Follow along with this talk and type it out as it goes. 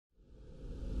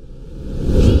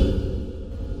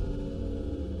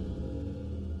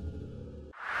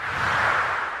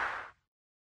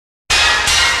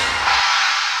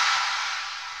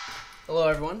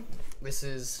everyone, this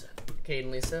is Kate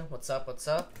and Lisa. What's up, what's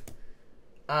up?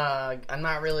 I'm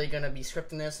not really going to be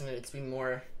scripting this, and it's been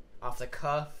more off the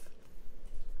cuff.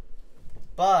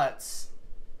 But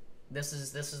this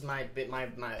is my I've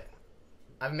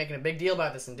been making a big deal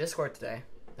about this in Discord today.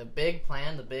 The big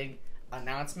plan, the big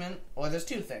announcement. Well, there's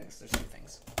two things.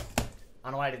 I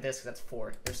don't know why I did this, because that's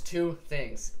four. There's two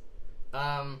things.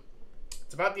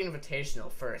 It's about the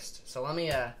Invitational first. So let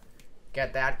me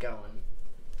get that going.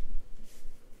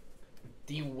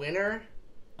 The winner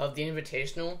of the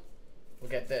Invitational will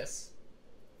get this.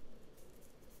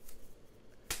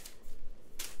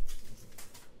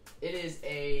 It is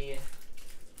a...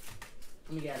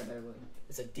 Let me get it a better way.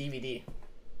 It's a DVD.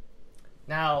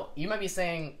 Now, you might be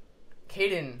saying,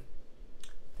 Caden,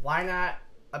 why not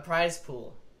a prize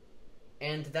pool?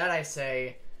 And to that I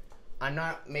say, I'm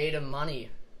not made of money.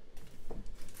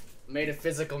 I'm made of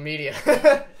physical media.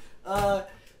 But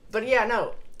yeah,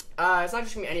 no. It's not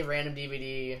just going to be any random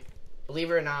DVD. Believe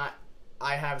it or not,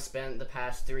 I have spent the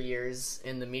past 3 years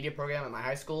in the media program at my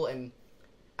high school, and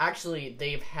actually,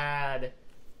 they've had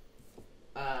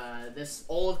this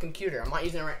old computer. I'm not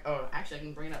using it right... Oh, actually, I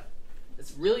can bring it up.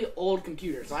 It's really old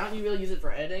computer, so I don't really use it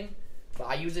for editing, but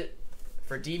I use it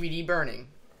for DVD burning.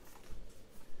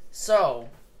 So,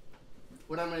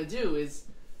 what I'm going to do is,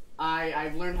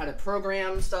 I've learned how to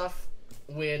program stuff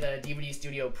with a DVD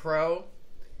Studio Pro,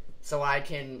 so I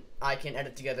can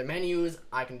edit together menus,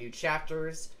 I can do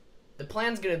chapters. The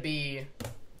plan's going to be,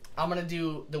 I'm going to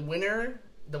do the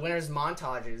winner's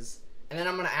montages, and then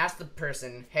I'm going to ask the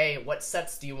person, hey, what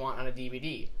sets do you want on a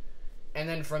DVD? And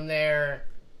then from there,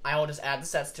 I will just add the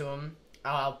sets to them.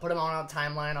 I'll put them on a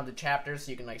timeline. I'll do chapters so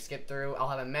you can like skip through. I'll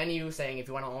have a menu saying if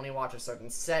you want to only watch a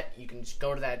certain set, you can just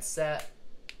go to that set.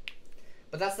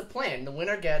 But that's the plan. The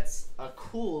winner gets a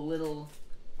cool little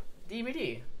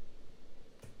DVD.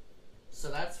 So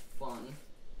that's fun.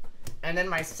 And then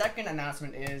my second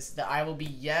announcement is that I will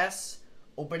be,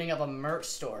 opening up a merch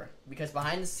store. Because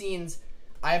behind the scenes,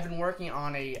 I have been working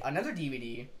on another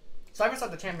DVD. So I haven't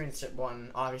started the championship one,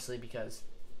 obviously, because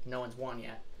no one's won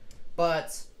yet.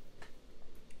 But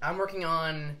I'm working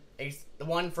on the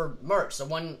one for merch, the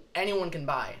one anyone can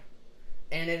buy.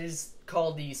 And it is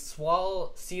called the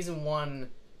SUAL Season 1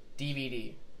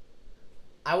 DVD.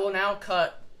 I will now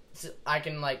cut, so I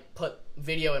can like put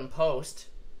video in post.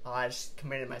 Oh, I just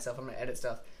committed myself, I'm gonna edit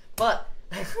stuff. But,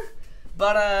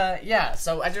 yeah,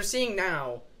 so as you're seeing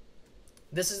now,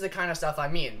 this is the kind of stuff I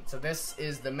mean. So this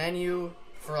is the menu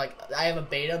for like, I have a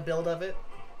beta build of it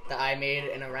that I made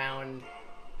in around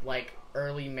like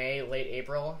early May, late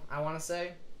April, I want to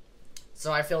say.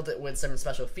 So I filled it with some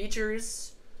special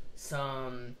features,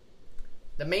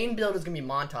 the main build is going to be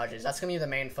montages. That's going to be the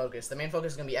main focus. The main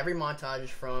focus is going to be every montage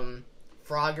from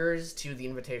Froggers to the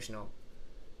Invitational.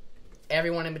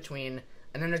 Everyone in between.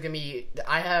 And then there's going to be,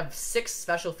 I have 6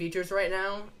 special features right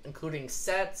now, including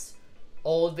sets,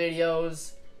 old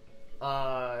videos,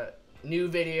 new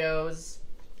videos.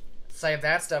 So I have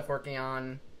that stuff working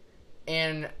on.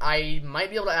 And I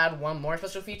might be able to add one more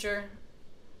special feature,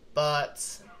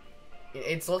 but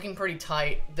it's looking pretty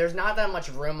tight. There's not that much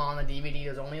room on the DVD.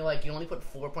 There's only like, you only put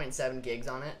 4.7 gigs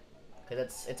on it,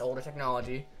 because it's older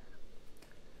technology.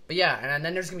 But yeah, and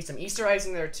then there's going to be some Easter eggs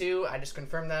in there too. I just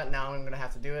confirmed that. Now I'm going to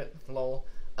have to do it. Lol.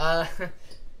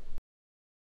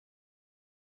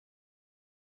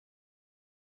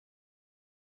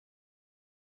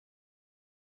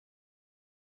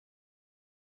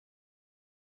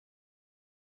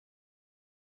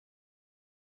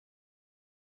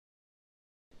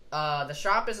 The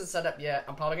shop isn't set up yet.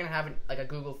 I'm probably gonna have like a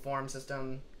Google form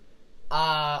system.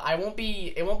 It won't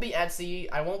be Etsy.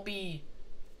 I won't be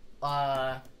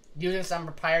using some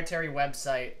proprietary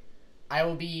website. I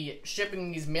will be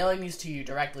mailing these to you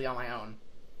directly on my own.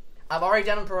 I've already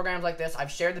done programs like this.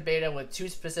 I've shared the beta with 2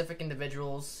 specific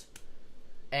individuals,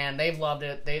 and they've loved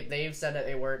it. They've said that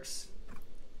it works.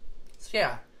 So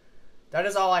yeah, that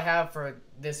is all I have for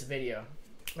this video.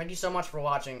 Thank you so much for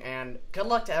watching, and good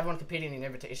luck to everyone competing in the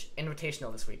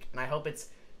Invitational this week. And I hope it's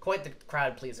quite the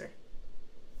crowd pleaser.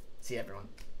 See you, everyone.